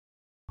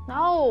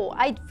No,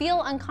 I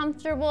feel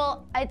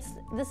uncomfortable.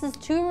 This is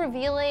too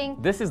revealing.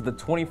 This is the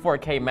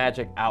 24K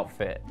magic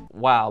outfit.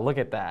 Wow, look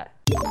at that.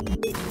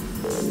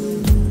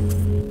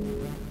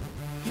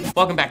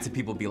 Welcome back to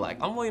People Be Like.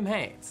 I'm William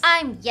Haynes.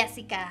 I'm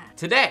Yessica.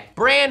 Today,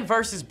 brand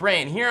versus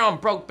brand here on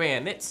Broke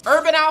Bandits.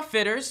 Urban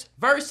Outfitters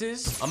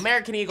versus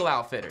American Eagle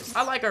Outfitters.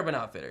 I like Urban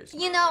Outfitters.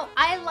 You know,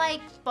 I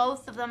like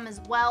both of them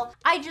as well.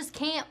 I just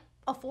can't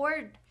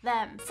afford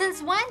them.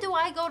 Since when do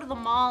I go to the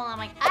mall and I'm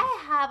like, I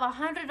have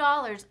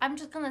 $100. I'm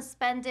just gonna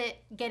spend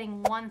it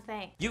getting one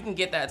thing. You can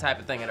get that type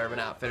of thing at Urban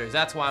Outfitters.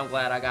 That's why I'm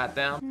glad I got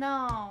them.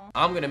 No.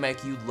 I'm gonna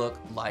make you look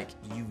like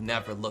you've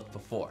never looked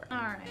before. All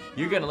right.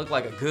 You're gonna look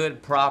like a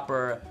good,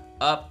 proper,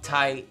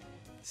 uptight,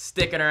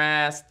 stick in her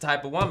ass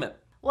type of woman.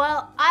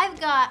 Well,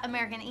 I've got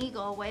American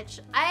Eagle,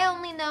 which I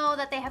only know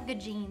that they have good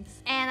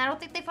jeans, and I don't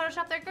think they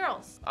Photoshop their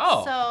girls.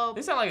 Oh, so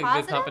they sound like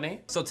positive? a good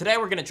company. So today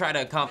we're gonna try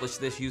to accomplish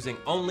this using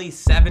only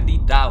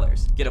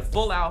 $70. Get a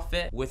full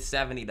outfit with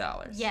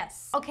 $70.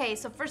 Yes. Okay,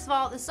 so first of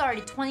all, this is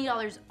already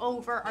 $20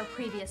 over our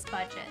previous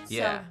budget.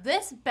 Yeah. So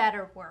this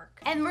better work.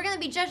 And we're gonna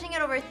be judging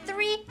it over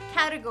 3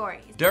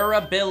 categories.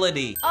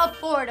 Durability.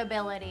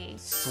 Affordability.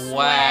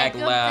 Swag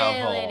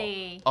level.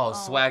 Swagability. Oh,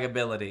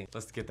 swagability.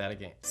 Let's get that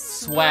again.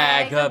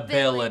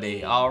 Swagability.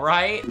 All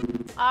right?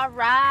 All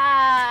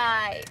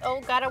right. Oh,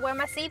 gotta wear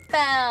my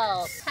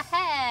seatbelt.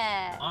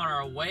 On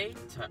our way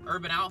to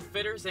Urban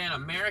Outfitters and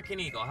American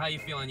Eagle. How you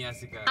feeling,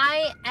 Yessica?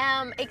 I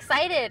am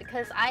excited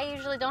because I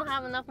usually don't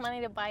have enough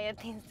money to buy at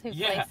these two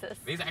places.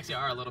 These actually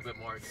are a little bit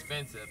more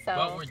expensive, So-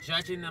 but we're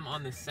judging them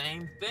on the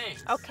same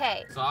things.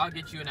 Okay. So I'll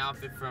get you an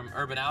outfit from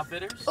Urban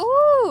Outfitters,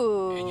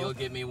 Ooh. and you'll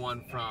get me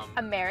one from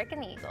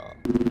American Eagle.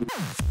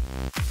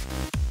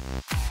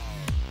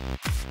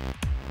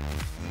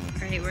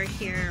 All right, we're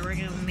here. We're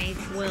gonna make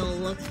Will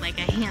look like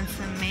a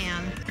handsome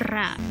man.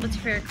 What's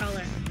your favorite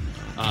color?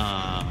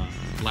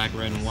 black,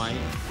 red, and white.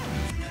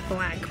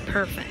 Black,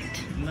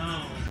 perfect.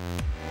 No.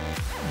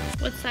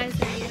 What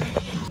size are you?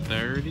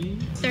 30?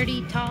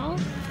 30 tall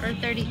or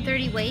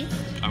 30 waist?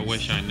 I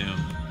wish I knew.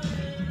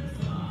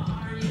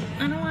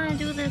 I don't want to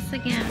do this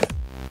again.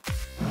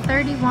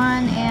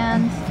 31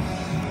 and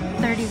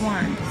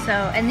 31. So,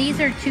 and these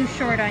are too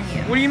short on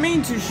you. What do you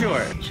mean too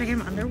short? Should I get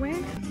him underwear?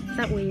 Is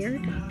that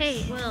weird?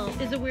 Hey, Will,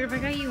 is it weird if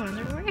I got you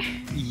underwear?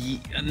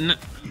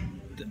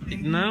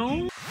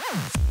 No.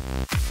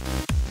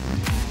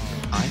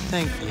 I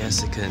think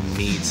Yessica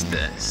needs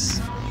this.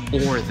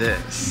 Or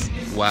this.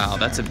 Wow,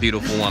 that's a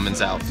beautiful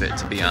woman's outfit,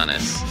 to be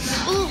honest.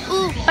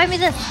 Ooh, buy me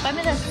this, buy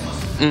me this.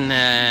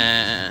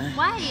 Nah.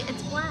 Why?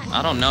 It's black.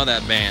 I don't know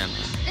that band.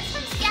 It's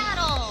from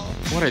Seattle.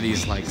 What are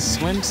these, like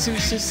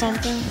swimsuits or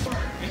something?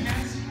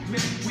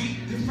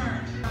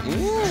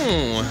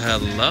 Ooh,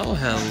 hello,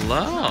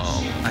 hello.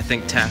 I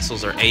think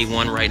tassels are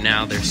A1 right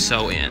now. They're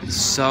so in,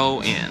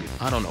 so in.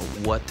 I don't know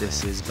what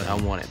this is, but I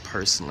want it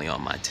personally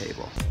on my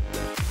table.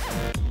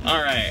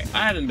 All right,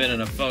 I haven't been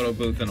in a photo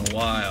booth in a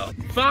while.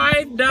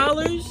 $5?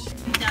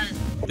 Done.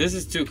 This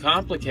is too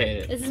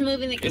complicated. This is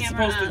moving the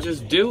camera. It's supposed to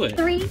just do it.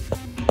 3, 2,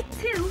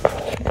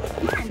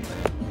 1.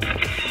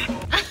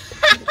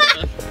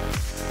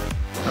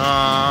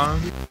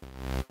 Aww.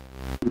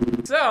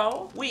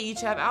 So, we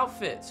each have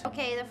outfits.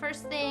 Okay, the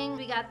first thing,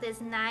 we got this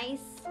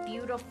nice,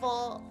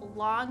 beautiful,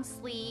 long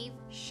sleeve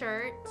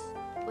shirt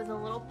with a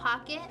little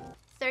pocket,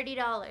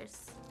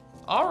 $30.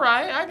 All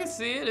right, I can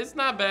see it. It's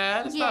not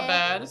bad. It's not Yeah.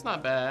 bad. It's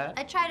not bad.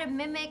 I try to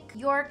mimic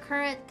your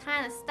current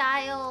kind of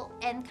style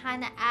and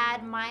kind of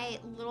add my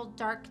little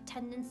dark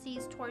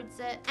tendencies towards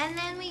it. And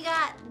then we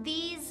got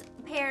these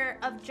pair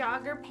of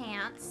jogger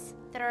pants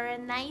that are a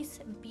nice,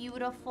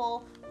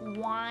 beautiful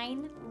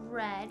wine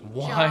red.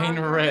 Wine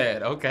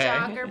red, okay.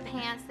 Jogger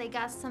pants. They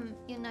got some,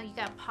 you know, you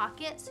got a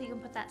pocket so you can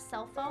put that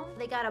cell phone.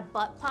 They got a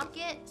butt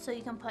pocket so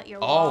you can put your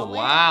wallet. Oh,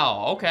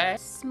 wow, okay.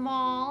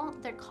 Small.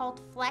 They're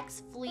called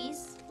Flex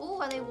Fleece. Ooh,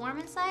 are they warm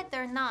inside?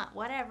 They're not,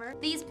 whatever.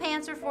 These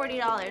pants are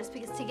 $40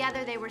 because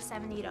together they were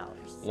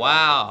 $70.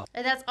 Wow.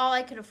 And that's all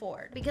I could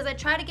afford because I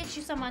tried to get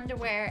you some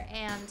underwear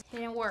and it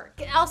didn't work.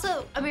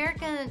 Also,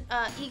 American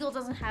Eagle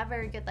doesn't have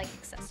very good like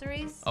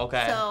accessories.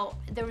 Okay. So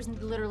there was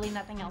literally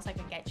nothing else I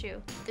could get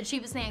you. The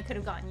cheapest thing I could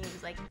have gotten you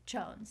was like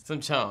chones. Some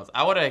chones.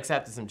 I would have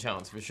accepted some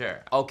chones for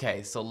sure.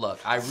 Okay, so look,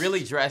 I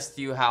really dressed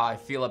you how I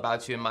feel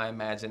about you in my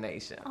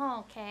imagination. Oh,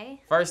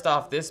 okay. First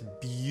off, this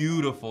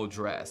beautiful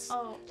dress.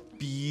 Oh.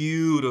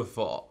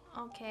 Beautiful.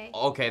 Okay.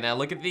 Okay, now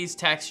look at these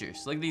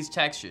textures. Look at these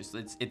textures.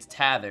 It's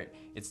tethered.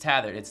 It's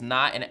tethered. It's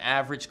not an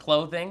average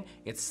clothing.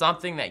 It's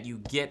something that you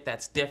get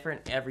that's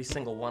different every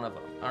single one of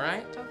them, all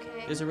right?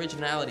 Okay. There's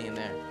originality in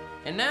there.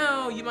 And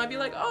now you might be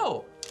like,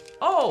 oh,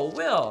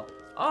 Will,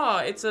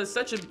 it's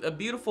such a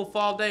beautiful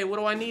fall day. What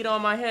do I need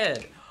on my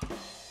head?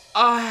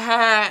 A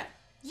hat.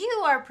 You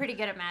are pretty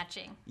good at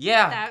matching.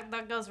 Yeah.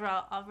 That goes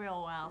real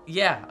well.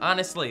 Yeah,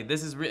 honestly,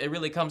 it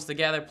really comes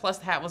together. Plus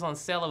the hat was on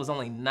sale. It was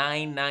only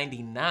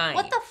 $9.99.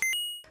 What the f?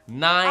 $9.99.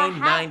 A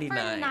hat for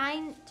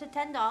 $9 to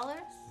 $10?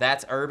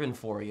 That's urban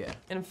for you.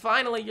 And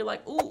finally, you're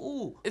like,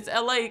 ooh, it's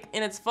LA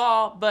and it's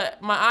fall,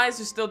 but my eyes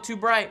are still too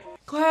bright.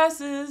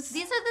 Glasses.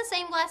 These are the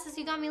same glasses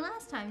you got me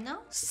last time, no?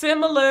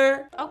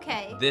 Similar.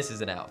 Okay. This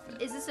is an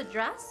outfit. Is this a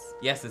dress?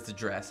 Yes, it's a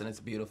dress and it's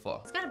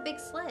beautiful. It's got a big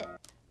slit.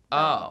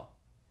 Oh.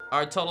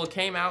 Our total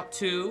came out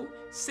to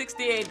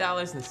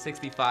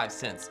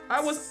 $68.65. I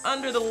was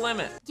under the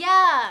limit.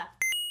 Yeah.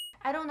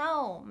 I don't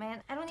know,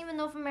 man. I don't even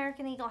know if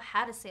American Eagle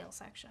had a sale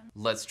section.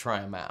 Let's try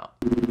them out.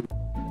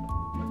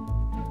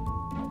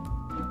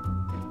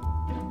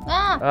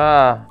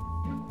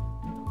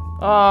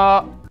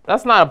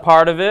 That's not a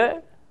part of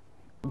it.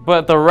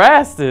 But the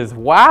rest is,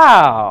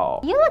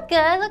 wow. You look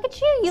good. Look at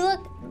you. You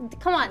look,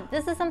 come on.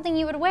 This is something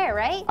you would wear,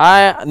 right?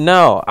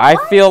 I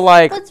feel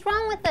like What's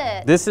wrong with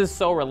it? this is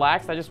so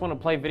relaxed. I just want to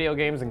play video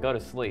games and go to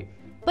sleep.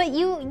 But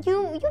you've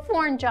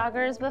worn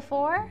joggers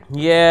before.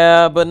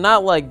 Yeah, but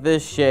not like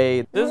this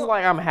shade. This is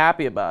like I'm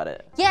happy about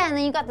it. Yeah, and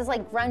then you got this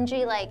like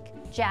grungy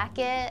like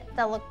jacket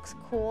that looks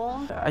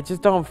cool. I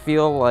just don't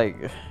feel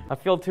like, I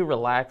feel too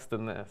relaxed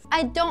in this.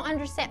 I don't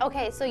understand.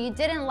 Okay, so you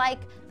didn't like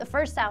the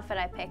first outfit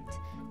I picked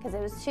because it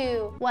was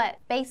too, what,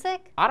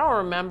 basic? I don't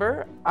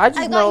remember. I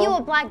got know. you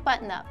a black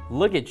button up.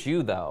 Look at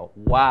you though.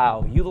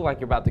 Wow, you look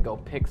like you're about to go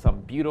pick some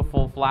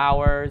beautiful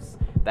flowers.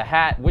 The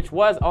hat, which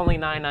was only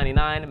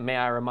 $9.99, may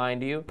I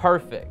remind you.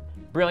 Perfect.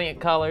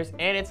 Brilliant colors,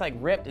 and it's like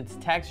ripped, it's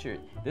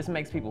textured. This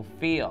makes people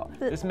feel.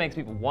 This makes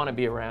people want to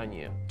be around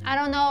you. I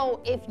don't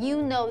know if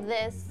you know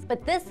this,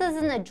 but this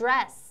isn't a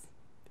dress.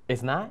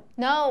 It's not?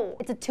 No,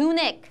 it's a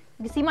tunic.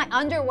 You can see my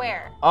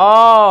underwear.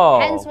 Oh.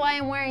 Hence why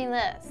I'm wearing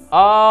this.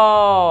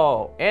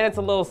 Oh, and it's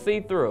a little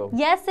see-through.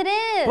 Yes, it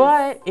is.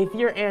 But if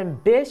you're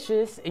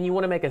ambitious and you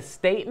want to make a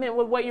statement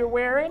with what you're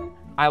wearing,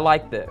 I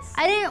like this.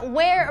 I didn't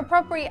wear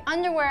appropriate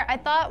underwear. I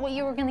thought what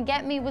you were gonna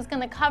get me was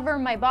gonna cover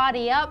my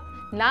body up,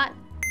 not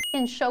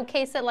and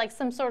showcase it like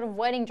some sort of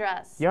wedding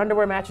dress. Your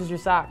underwear matches your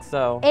socks,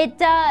 so. It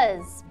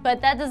does,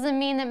 but that doesn't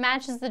mean it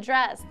matches the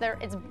dress.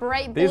 It's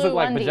bright blue These look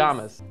like undies.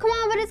 pajamas. Come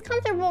on, but it's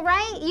comfortable,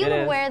 right? You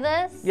would wear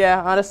this.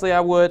 Yeah, honestly, I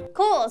would.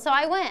 Cool, so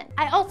I went.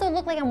 I also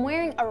look like I'm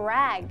wearing a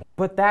rag.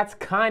 But that's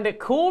kind of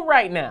cool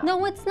right now.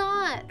 No, it's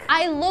not.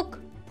 I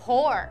look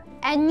poor.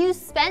 And you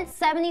spent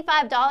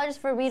 $75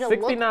 for me to look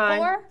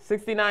poor?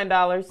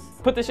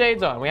 $69. Put the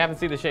shades on. We haven't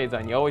seen the shades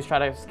on. You always try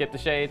to skip the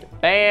shades.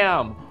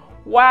 Bam.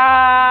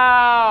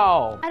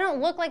 Wow. I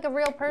don't look like a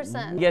real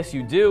person. Yes,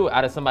 you do.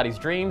 Out of somebody's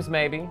dreams,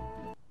 maybe.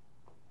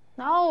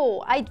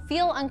 No, I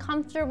feel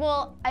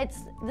uncomfortable.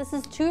 This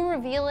is too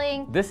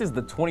revealing. This is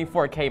the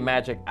 24K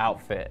Magic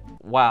outfit.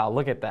 Wow,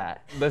 look at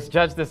that. Let's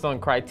judge this on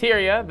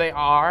criteria. They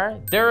are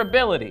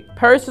durability.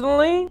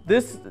 Personally,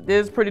 this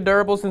is pretty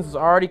durable since it's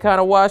already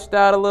kind of washed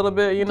out a little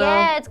bit, you know?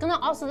 Yeah, this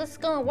is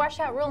gonna wash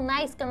out real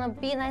nice. It's gonna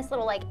be a nice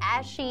little like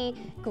ashy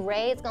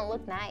gray. It's gonna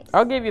look nice.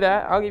 I'll give you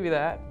that.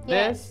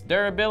 Yeah. This,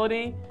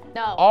 durability,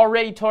 no.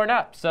 Already torn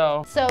up,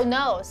 so. So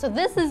no, so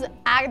this is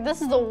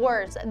the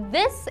worst.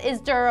 This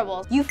is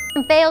durable. You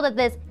failed at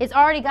this. It's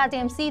already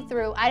goddamn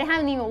see-through. I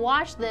haven't even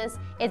washed this.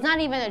 It's not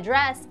even a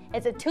dress.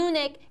 It's a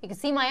tunic. You can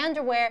see my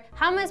underwear.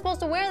 How am I supposed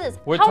to wear this?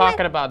 We're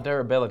talking about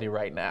durability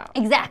right now.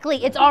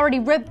 Exactly, it's already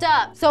ripped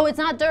up, so it's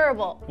not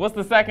durable. What's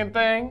the second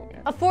thing?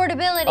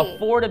 Affordability.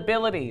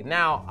 Affordability.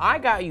 Now, I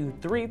got you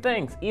 3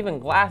 things, even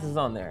glasses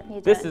on there.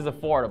 This is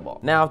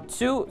affordable. Now,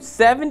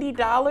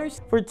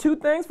 $70 for 2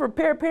 things, for a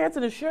pair of pants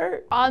and a shirt?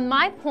 On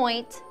my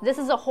point, this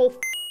is a whole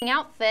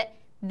outfit.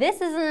 This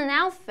isn't an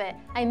outfit.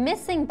 I'm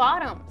missing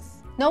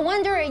bottoms. No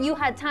wonder you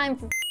had time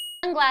for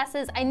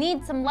sunglasses. I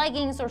need some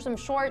leggings or some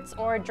shorts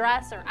or a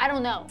dress or I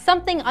don't know.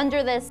 Something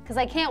under this, because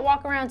I can't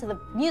walk around to the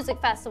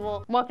music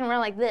festival walking around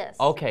like this.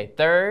 Okay,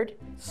 third,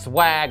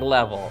 swag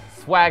level,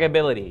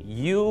 swagability.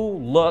 You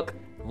look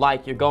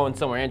like you're going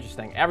somewhere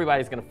interesting.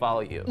 Everybody's gonna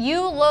follow you.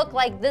 You look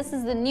like this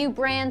is the new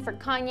brand for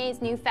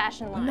Kanye's new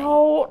fashion line.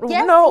 No,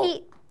 yes,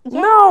 no. Yes.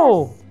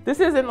 No, this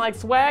isn't like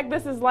swag.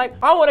 This is like,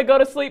 I want to go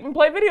to sleep and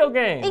play video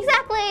games.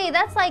 Exactly.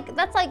 That's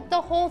like the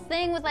whole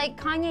thing with like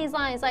Kanye's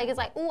line. It's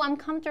like, ooh, I'm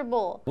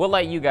comfortable. We'll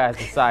let you guys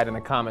decide in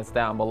the comments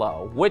down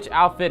below. Which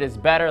outfit is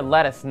better?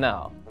 Let us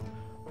know.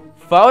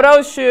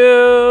 Photo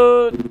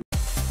shoot.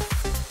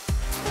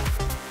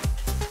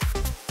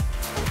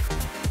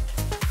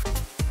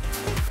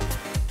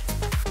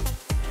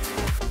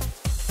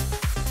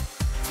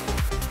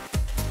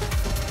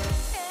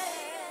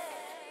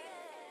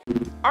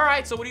 All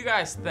right, so what do you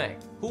guys think?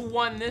 Who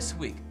won this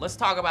week? Let's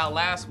talk about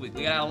last week.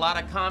 We got a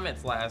lot of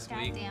comments last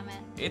week. God damn it.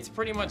 It's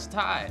pretty much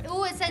tied.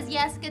 Ooh, it says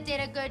Yessica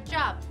did a good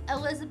job.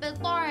 Elizabeth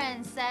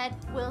Lauren said,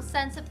 Will's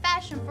sense of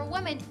fashion for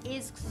women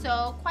is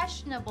so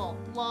questionable.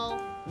 Lol.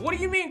 What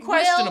do you mean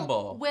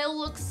questionable? Will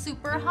looks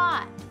super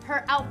hot.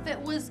 Her outfit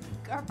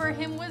for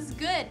him was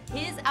good.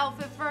 His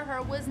outfit for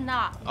her was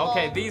not.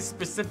 Okay, Lol. these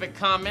specific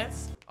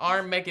comments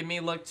aren't making me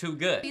look too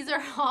good. These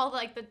are all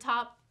like the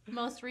top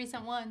most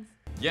recent ones.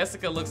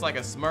 Yessica looks like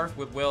a Smurf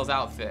with Will's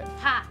outfit.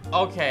 Ha.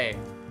 Okay,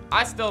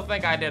 I still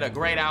think I did a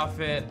great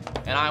outfit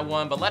and I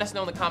won, but let us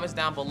know in the comments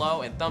down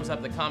below and thumbs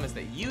up the comments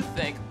that you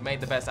think made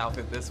the best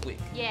outfit this week.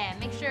 Yeah,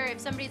 make sure if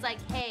somebody's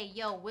like, hey,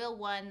 yo, Will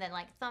won, then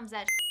like thumbs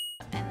that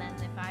up, and then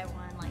if I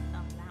won, like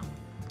thumbs that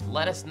one.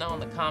 let us know in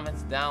the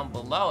comments down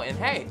below. And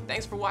hey,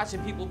 thanks for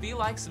watching People Be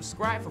Like.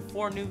 Subscribe for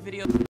 4 new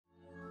videos.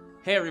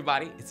 Hey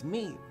everybody, it's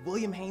me,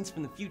 William Haynes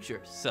from the future.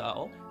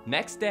 So,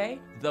 next day,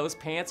 those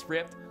pants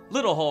ripped,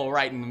 little hole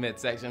right in the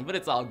midsection, but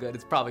it's all good,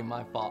 it's probably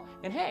my fault.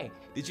 And hey,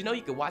 did you know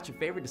you can watch your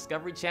favorite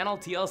Discovery Channel,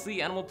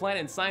 TLC, Animal Planet,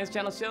 and Science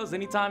Channel shows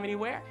anytime,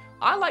 anywhere?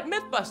 I like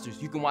Mythbusters.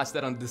 You can watch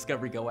that on the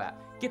Discovery Go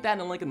app. Get that in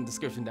the link in the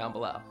description down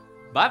below.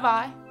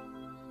 Bye-bye.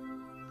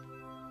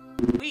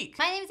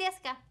 My name is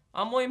Yessica.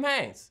 I'm William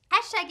Haynes.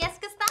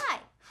 #Yessica's Thigh.